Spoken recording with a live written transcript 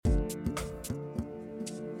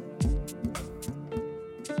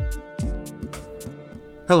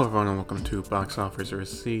Hello everyone and welcome to Box Office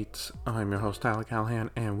Receipts. I'm your host Alec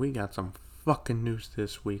Callahan and we got some fucking news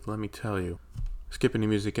this week, let me tell you. Skipping the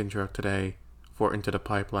music intro today for Into the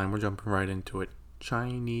Pipeline, we're jumping right into it.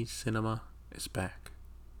 Chinese cinema is back.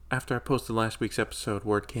 After I posted last week's episode,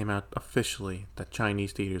 word came out officially that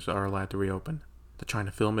Chinese theaters are allowed to reopen. The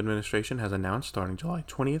China Film Administration has announced starting July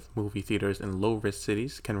 20th, movie theaters in low-risk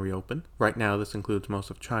cities can reopen. Right now this includes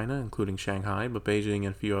most of China, including Shanghai, but Beijing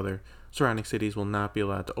and a few other surrounding cities will not be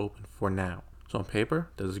allowed to open for now. So on paper,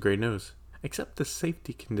 this is great news. Except the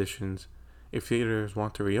safety conditions, if theaters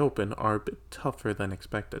want to reopen, are a bit tougher than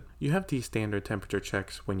expected. You have these standard temperature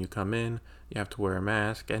checks when you come in, you have to wear a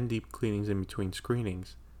mask, and deep cleanings in between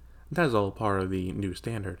screenings. That is all part of the new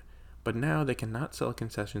standard. But now they cannot sell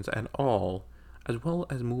concessions at all, as well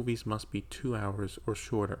as movies must be 2 hours or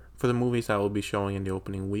shorter. For the movies that will be showing in the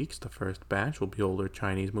opening weeks, the first batch will be older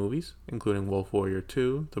Chinese movies, including Wolf Warrior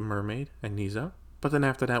 2, The Mermaid, and Niza. But then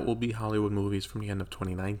after that will be Hollywood movies from the end of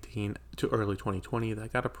 2019 to early 2020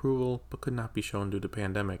 that got approval but could not be shown due to the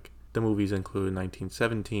pandemic. The movies include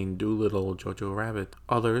 1917, Dolittle, Jojo Rabbit.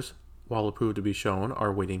 Others, while approved to be shown,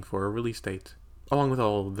 are waiting for a release date. Along with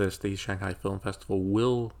all of this, the Shanghai Film Festival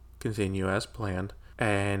will continue as planned,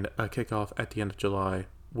 and a kickoff at the end of July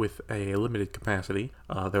with a limited capacity.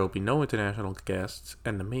 There will be no international guests,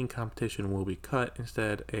 and the main competition will be cut.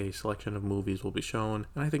 Instead, a selection of movies will be shown,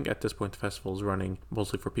 and I think at this point the festival is running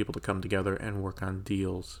mostly for people to come together and work on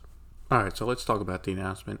deals. Alright, so let's talk about the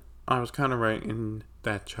announcement. I was kind of right in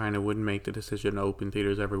that China wouldn't make the decision to open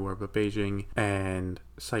theaters everywhere but Beijing and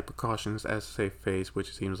cite precautions as a safe phase,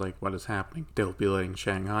 which seems like what is happening. They'll be letting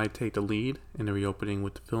Shanghai take the lead in the reopening,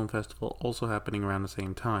 with the film festival also happening around the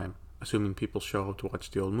same time. Assuming people show up to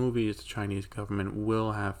watch the old movies, the Chinese government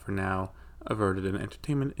will have for now averted an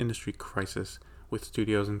entertainment industry crisis, with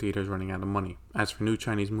studios and theaters running out of money. As for new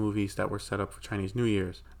Chinese movies that were set up for Chinese New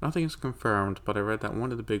Year's, nothing is confirmed, but I read that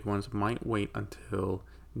one of the big ones might wait until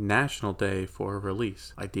National Day for a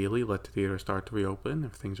release. Ideally, let the theater start to reopen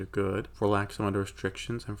if things are good, relax some of the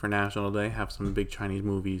restrictions, and for National Day have some big Chinese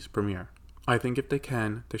movies premiere. I think if they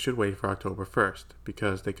can, they should wait for October 1st,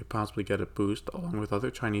 because they could possibly get a boost along with other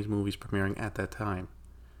Chinese movies premiering at that time.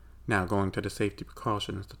 Now, going to the safety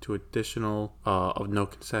precautions, the two additional of no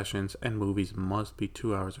concessions and movies must be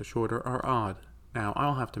 2 hours or shorter are odd. Now,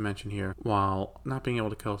 I'll have to mention here, while not being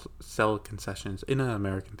able to sell concessions in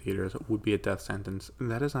American theaters would be a death sentence,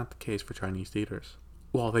 that is not the case for Chinese theaters.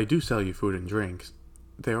 While they do sell you food and drinks,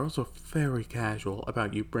 they are also very casual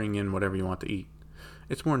about you bringing in whatever you want to eat.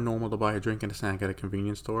 It's more normal to buy a drink and a snack at a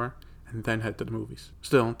convenience store and then head to the movies.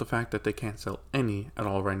 Still, the fact that they can't sell any at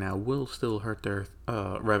all right now will still hurt their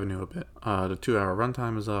revenue a bit. The 2 hour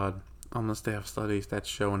runtime is odd, unless they have studies that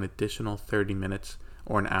show an additional 30 minutes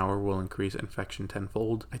or an hour will increase infection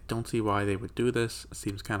tenfold. I don't see why they would do this. It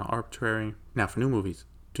seems kind of arbitrary. Now, for new movies,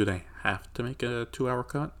 do they have to make a 2 hour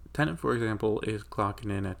cut? Tenet, for example, is clocking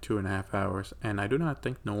in at 2.5 hours, and I do not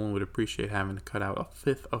think Nolan would appreciate having to cut out a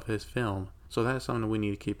fifth of his film. So that is something we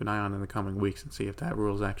need to keep an eye on in the coming weeks and see if that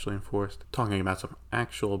rule is actually enforced. Talking about some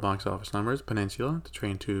actual box office numbers, Peninsula, the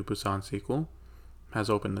Train to Busan sequel, has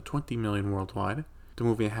opened to 20 million worldwide. The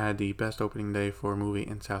movie had the best opening day for a movie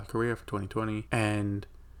in South Korea for 2020, and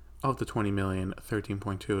of the 20 million,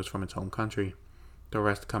 13.2 is from its home country, the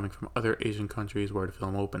rest coming from other Asian countries where the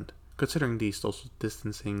film opened. Considering the social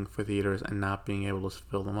distancing for theaters and not being able to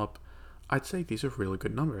fill them up, I'd say these are really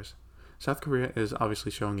good numbers. South Korea is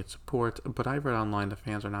obviously showing its support, but I've read online that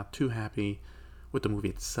fans are not too happy with the movie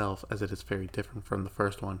itself, as it is very different from the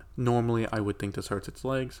first one. Normally, I would think this hurts its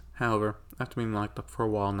legs. However, after being locked up for a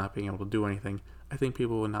while and not being able to do anything, I think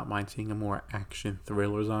people would not mind seeing a more action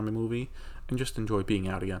thriller zombie movie and just enjoy being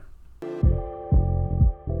out again.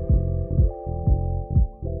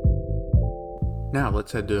 Now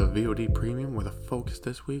let's head to VOD Premium, where the focus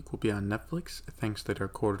this week will be on Netflix thanks to their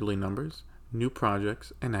quarterly numbers, new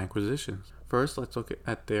projects, and acquisitions. First, let's look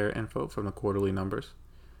at their info from the quarterly numbers.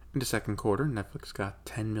 In the second quarter, Netflix got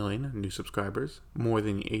 10 million new subscribers, more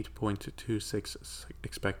than the 8.26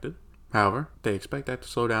 expected. However, they expect that to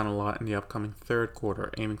slow down a lot in the upcoming third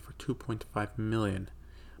quarter, aiming for 2.5 million.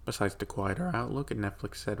 Besides the quieter outlook,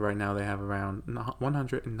 Netflix said right now they have around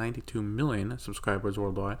 192 million subscribers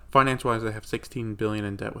worldwide. Finance-wise, they have 16 billion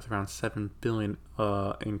in debt with around 7 billion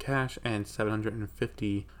in cash and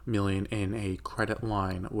 750 million in a credit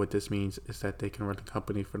line. What this means is that they can run the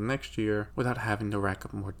company for the next year without having to rack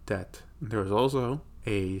up more debt. There is also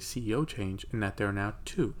a CEO change in that there are now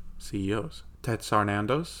two CEOs. Ted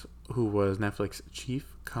Sarandos, who was Netflix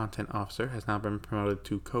Chief Content Officer, has now been promoted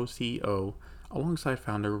to co-CEO alongside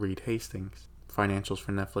founder Reed Hastings. Financials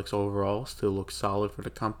for Netflix overall still look solid for the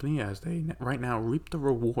company as they right now reap the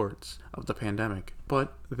rewards of the pandemic.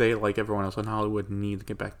 But they, like everyone else in Hollywood, need to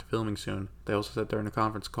get back to filming soon. They also said during a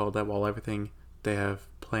conference call that while everything they have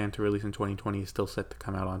planned to release in 2020 is still set to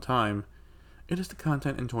come out on time, it is the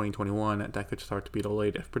content in 2021 that could start to be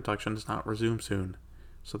delayed if production does not resume soon.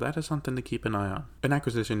 So that is something to keep an eye on. An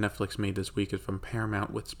acquisition Netflix made this week is from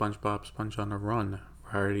Paramount with SpongeBob Sponge on the Run.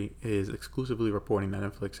 Variety is exclusively reporting that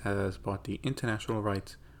Netflix has bought the international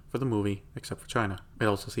rights for the movie, except for China. It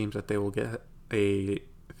also seems that they will get a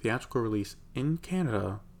theatrical release in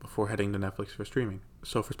Canada before heading to Netflix for streaming.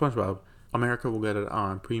 So for SpongeBob, America will get it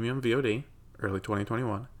on premium VOD early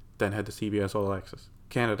 2021, then head to CBS All Access.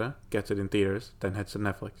 Canada gets it in theaters, then heads to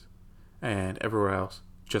Netflix. And everywhere else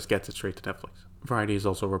just gets it straight to Netflix. Variety is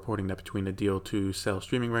also reporting that between the deal to sell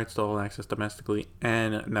streaming rights to All Access domestically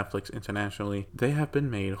and Netflix internationally, they have been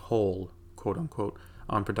made whole, quote unquote,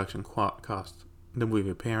 on production costs. The movie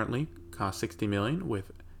apparently cost $60 million,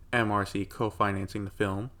 with MRC co-financing the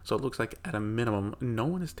film, so it looks like at a minimum no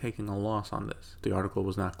one is taking a loss on this. The article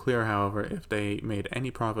was not clear, however, if they made any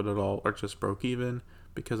profit at all or just broke even,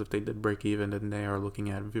 because if they did break even, then they are looking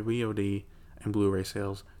at VOD and Blu-ray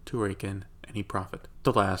sales to rake in any profit.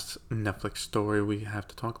 The last Netflix story we have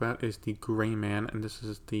to talk about is The Gray Man, and this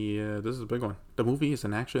is a big one. The movie is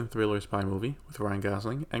an action thriller spy movie with Ryan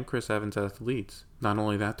Gosling and Chris Evans as the leads. Not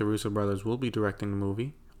only that, the Russo brothers will be directing the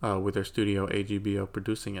movie, with their studio AGBO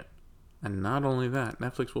producing it. And not only that,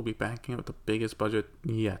 Netflix will be backing it with the biggest budget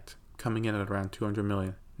yet, coming in at around $200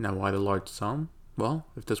 million. Now, why the large sum? Well,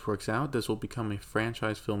 if this works out, this will become a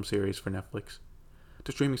franchise film series for Netflix.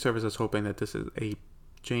 The streaming service is hoping that this is a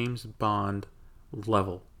James Bond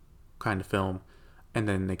level kind of film, and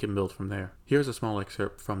then they can build from there. Here's a small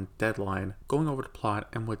excerpt from Deadline going over the plot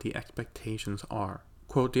and what the expectations are.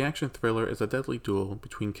 Quote, the action thriller is a deadly duel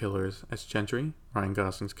between killers as Gentry, Ryan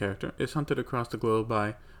Gosling's character, is hunted across the globe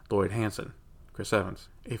by Lloyd Hansen, Chris Evans,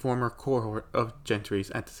 a former cohort of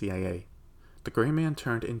Gentry's at the CIA. The Gray Man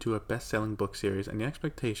turned into a best-selling book series, and the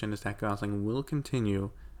expectation is that Gosling will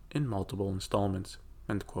continue in multiple installments.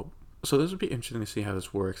 End quote. So this would be interesting to see how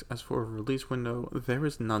this works. As for a release window, there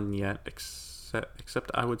is none yet,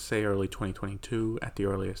 except I would say early 2022 at the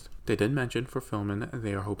earliest. They did mention for filming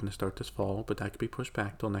they are hoping to start this fall, but that could be pushed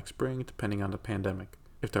back till next spring depending on the pandemic.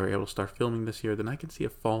 If they're able to start filming this year, then I can see a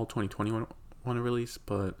fall 2021 release,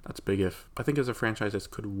 but that's big if. I think as a franchise this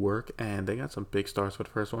could work, and they got some big stars for the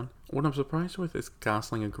first one. What I'm surprised with is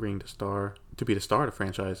Gosling agreeing to be the star of the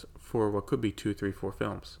franchise for what could be 2, 3, 4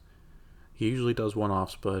 films. He usually does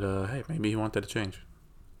one-offs, but hey, maybe he wanted to change.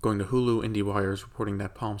 Going to Hulu, IndieWire is reporting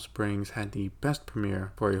that Palm Springs had the best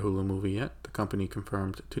premiere for a Hulu movie yet. The company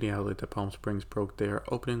confirmed to the outlet that Palm Springs broke their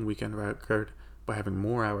opening weekend record by having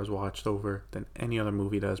more hours watched over than any other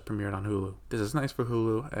movie that has premiered on Hulu. This is nice for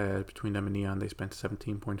Hulu, as between them and Neon they spent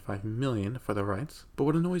 $17.5 million for the rights. But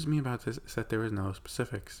what annoys me about this is that there is no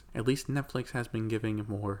specifics. At least Netflix has been giving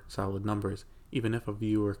more solid numbers, even if a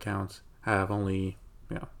viewer counts have only,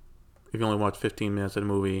 if you only watch 15 minutes of the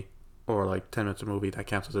movie, or like 10 minutes of a movie, that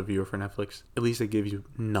counts as a viewer for Netflix. At least it gives you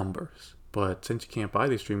numbers. But since you can't buy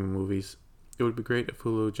these streaming movies, it would be great if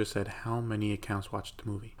Hulu just said how many accounts watched the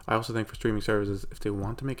movie. I also think for streaming services, if they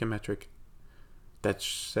want to make a metric that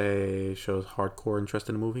shows hardcore interest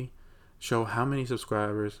in a movie, show how many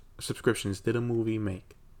subscriptions did a movie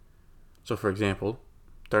make. So for example,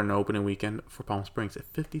 during the opening weekend for Palm Springs, if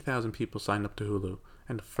 50,000 people signed up to Hulu,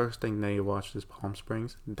 and the first thing they watched is Palm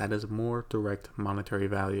Springs, that is more direct monetary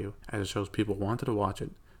value, as it shows people wanted to watch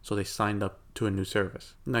it, so they signed up to a new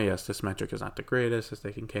service. Now yes, this metric is not the greatest, as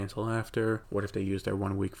they can cancel after. What if they use their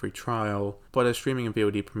 1 week free trial? But as streaming and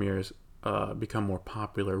VOD premieres become more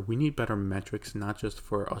popular, we need better metrics, not just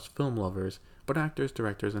for us film lovers, but actors,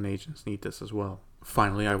 directors, and agents need this as well.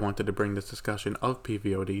 Finally, I wanted to bring this discussion of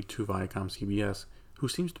PVOD to Viacom CBS, who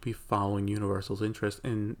seems to be following Universal's interest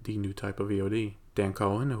in the new type of VOD. Dan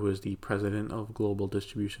Cohen, who is the president of global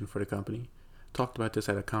distribution for the company, talked about this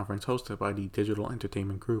at a conference hosted by the Digital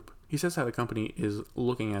Entertainment Group. He says that the company is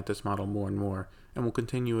looking at this model more and more, and will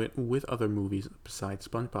continue it with other movies besides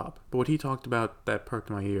SpongeBob. But what he talked about that perked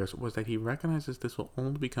my ears was that he recognizes this will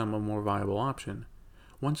only become a more viable option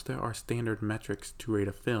once there are standard metrics to rate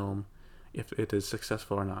a film if it is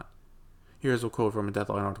successful or not. Here's a quote from a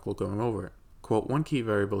Deadline article going over it. Quote, one key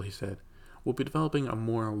variable, he said, will be developing a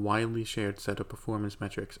more widely shared set of performance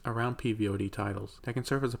metrics around PVOD titles that can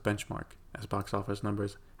serve as a benchmark, as box office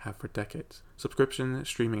numbers have for decades. Subscription,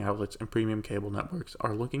 streaming outlets, and premium cable networks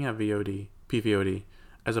are looking at PVOD,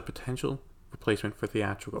 as a potential replacement for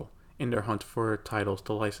theatrical in their hunt for titles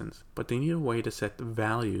to license, but they need a way to set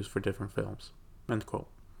values for different films. End quote.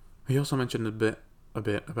 He also mentioned a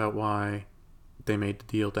bit about why they made the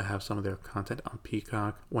deal to have some of their content on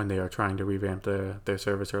Peacock when they are trying to revamp their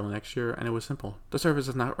service early next year, and it was simple. The service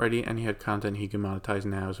is not ready, and he had content he can monetize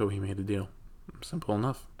now, so he made a deal. Simple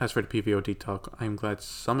enough. As for the PVOD talk, I am glad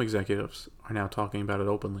some executives are now talking about it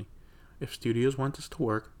openly. If studios want this to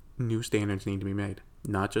work, new standards need to be made.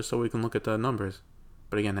 Not just so we can look at the numbers,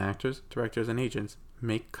 but again, actors, directors, and agents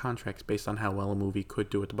make contracts based on how well a movie could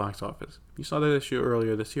do at the box office. You saw that issue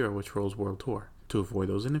earlier this year with Trolls World Tour. To avoid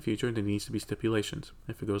those in the future, there needs to be stipulations.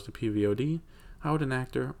 If it goes to PVOD, how would an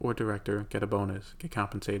actor or director get a bonus, get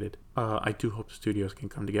compensated? I do hope the studios can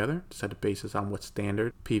come together to set a basis on what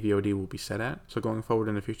standard PVOD will be set at, so going forward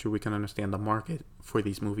in the future we can understand the market for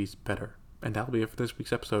these movies better. And that'll be it for this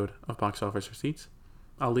week's episode of Box Office Receipts.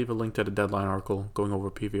 I'll leave a link to the Deadline article going over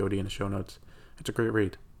PVOD in the show notes. It's a great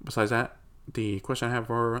read. Besides that, the question I have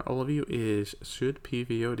for all of you is, should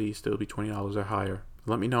PVOD still be $20 or higher?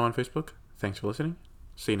 Let me know on Facebook. Thanks for listening.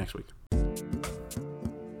 See you next week.